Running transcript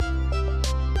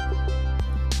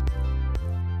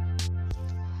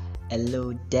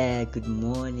Hello there, good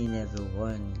morning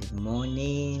everyone. Good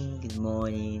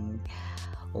morning.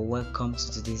 Welcome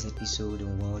to today's episode of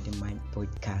World in Mind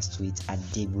podcast with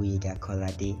Adeboyega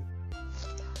Kolade.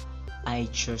 I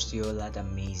trust you all are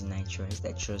amazing. I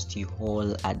trust you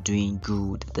all are doing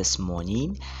good this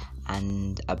morning.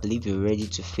 And I believe you're ready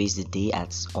to face the day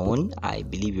as on. I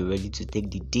believe you're ready to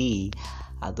take the day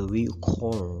at the real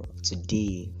core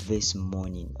today, this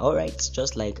morning. Alright,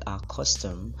 just like our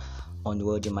custom on the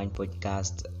World in Mind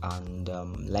podcast, and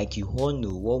like you all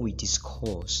know, what we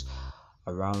discuss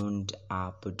around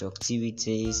our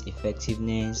productivities,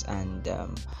 effectiveness, and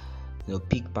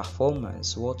peak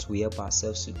performance. What we help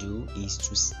ourselves to do is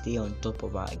to stay on top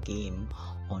of our game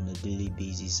on a daily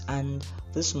basis, and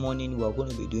this morning we are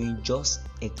going to be doing just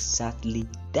exactly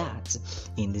that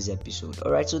in this episode.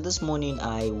 Alright, so this morning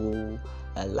I will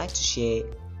like to share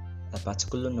a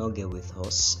particular nugget with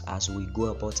us as we go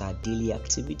about our daily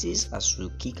activities, as we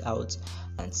kick out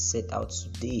and set out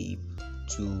today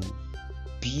to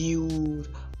build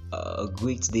a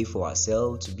great day for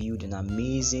ourselves, to build an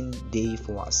amazing day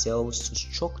for ourselves, to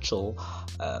structure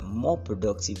a more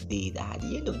productive day, that at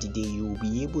the end of the day you will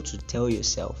be able to tell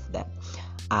yourself that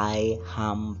I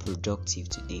am productive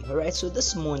today. Alright, so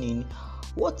this morning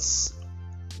what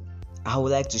I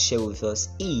would like to share with us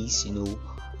is,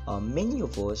 many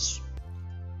of us,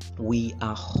 we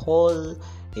are all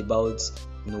about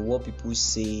what people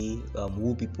say,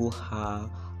 who people are,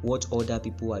 what other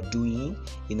people are doing.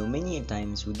 Many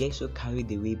times we get so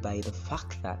carried away by the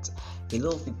fact that a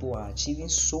lot of people are achieving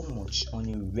so much on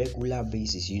a regular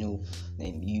basis. You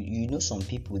know some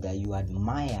people that you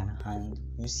admire, and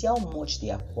you see how much they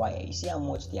acquire, you see how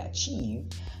much they achieve,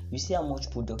 you see how much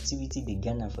productivity they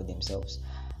garner for themselves.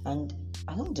 And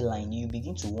along the line, you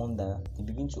begin to wonder, you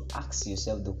begin to ask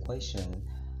yourself the question,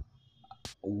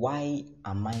 why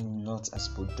am I not as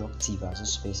productive as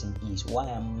this person is? Why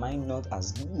am I not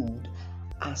as good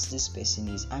as this person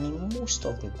is? And in most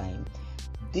of the time,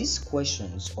 these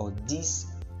questions or these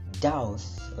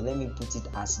doubts, or let me put it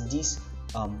as these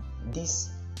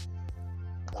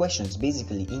questions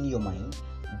basically in your mind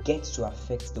get to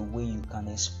affect the way you can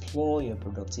explore your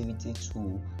productivity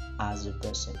tool as a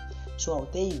person. So I'll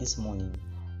tell you this morning,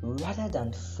 rather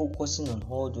than focusing on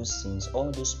all those things,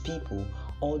 all those people,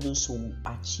 all those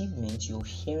achievements you're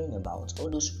hearing about, all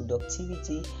those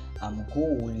productivity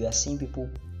goal you are seeing people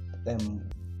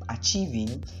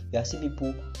achieving, you are seeing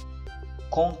people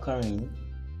conquering,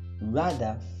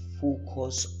 rather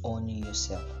focus on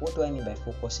yourself. What do I mean by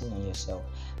focusing on yourself?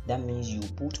 That means you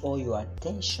put all your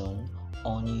attention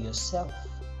on yourself.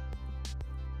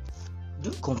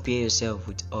 Don't compare yourself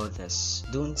with others.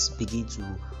 Don't begin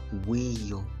to weigh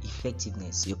your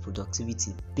effectiveness, your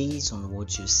productivity based on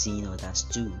what you're seeing others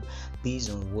do,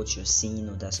 based on what you're seeing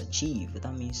others achieve.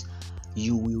 That means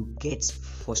you will get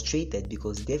frustrated,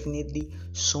 because definitely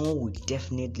someone will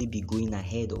definitely be going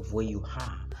ahead of where you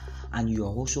are, and you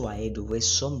are also ahead of where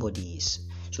somebody is.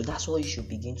 So that's what you should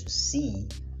begin to see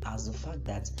as the fact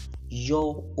that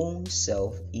your own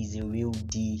self is the real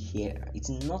deal here. It's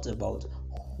not about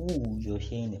who you're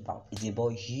hearing about, it's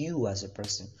about you as a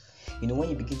person. When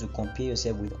you begin to compare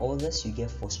yourself with others, you get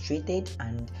frustrated,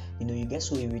 and you get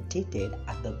so irritated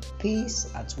at the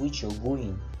pace at which you're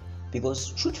going,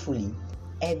 because truthfully,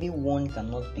 everyone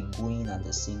cannot be going at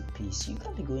the same pace. You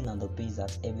can't be going at the pace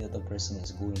that every other person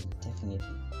is going. Definitely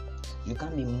you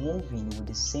can't be moving with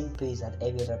the same pace that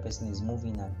every other person is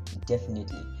moving at.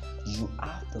 Definitely you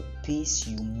have the pace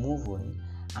you move on,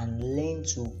 and learn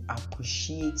to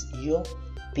appreciate your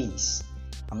pace.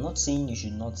 I'm not saying you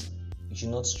should not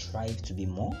strive to be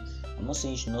more. I'm not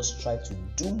saying you should not strive to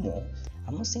do more.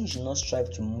 I'm not saying you should not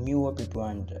strive to mirror people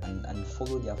and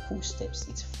follow their footsteps.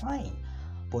 It's fine.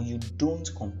 But you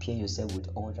don't compare yourself with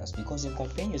others, because in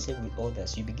comparing yourself with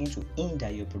others, you begin to hinder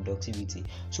your productivity.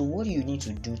 So what you need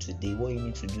to do today, what you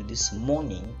need to do this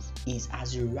morning is,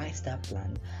 as you write that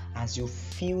plan, as you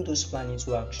feel those plans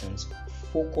into actions,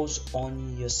 focus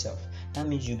on yourself. That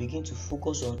means you begin to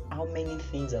focus on, how many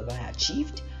things have I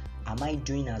achieved? Am I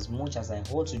doing as much as I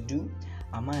ought to do?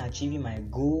 Am I achieving my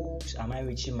goals? Am I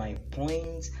reaching my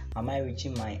points? Am I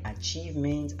reaching my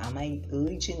achievements? Am I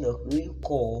reaching the real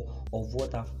core of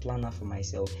what I've planned out for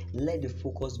myself? Let the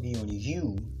focus be on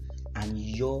you and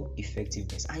your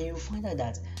effectiveness, and you'll find out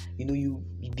that you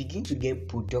begin to get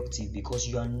productive, because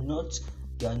you are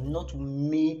not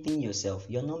mating yourself.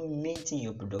 You're not mating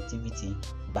your productivity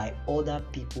by other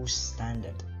people's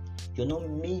standard. You're not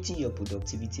mating your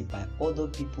productivity by other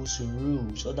people's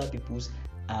rules, other people's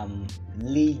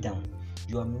lay down.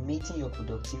 You are making your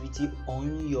productivity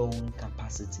on your own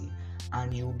capacity.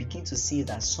 and you begin to see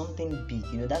that something big.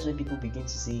 That's why people begin to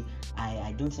say,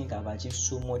 I don't think I've achieved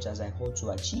so much as I ought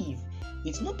to achieve.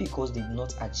 It's not because they've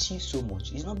not achieved so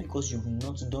much. It's not because you've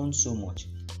not done so much.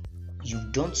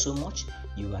 You've done so much,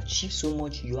 you've achieved so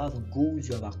much, you have goals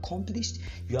you have accomplished,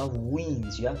 you have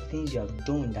wins, you have things you have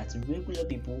done that regular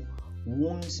people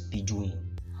won't be doing.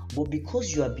 But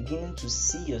because you are beginning to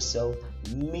see yourself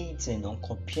mating or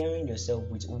comparing yourself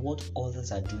with what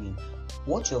others are doing,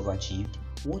 what you have achieved,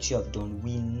 what you have done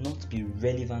will not be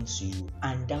relevant to you,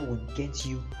 and that will get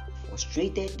you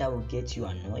frustrated, that will get you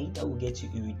annoyed, that will get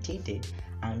you irritated,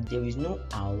 and there is no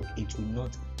how it will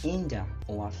not hinder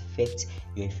or affect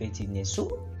your effectiveness.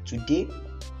 So today,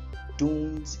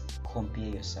 don't compare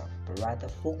yourself, but rather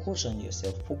focus on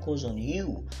yourself, focus on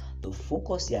you. The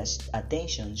focus, your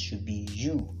attention should be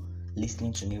you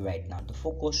listening to me right now. The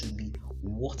focus should be,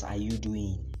 what are you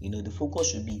doing? The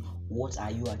focus should be, what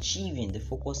are you achieving? The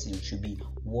focus should be,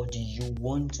 what do you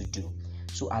want to do?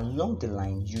 So along the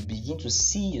line, you begin to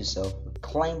see yourself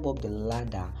climb up the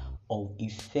ladder of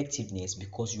effectiveness,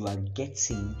 because you are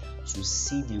getting to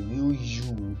see the real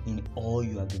you in all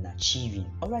you have been achieving.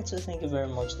 Alright, so thank you very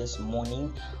much this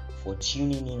morning for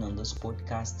tuning in on this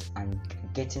podcast and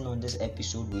getting on this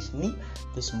episode with me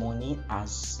this morning,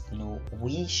 as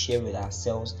we share with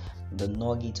ourselves the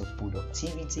nugget of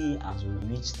productivity as we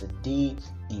reach the day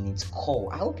in its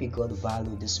core. I hope you got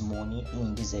value this morning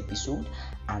in this episode,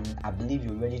 and I believe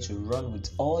you're ready to run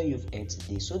with all you've heard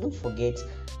today. So don't forget,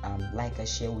 like I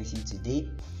share with you today,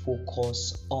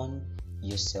 focus on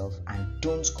yourself and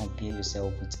don't compare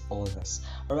yourself with others.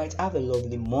 Alright, have a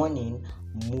lovely morning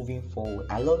moving forward.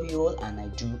 I love you all and I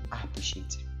do appreciate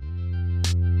it.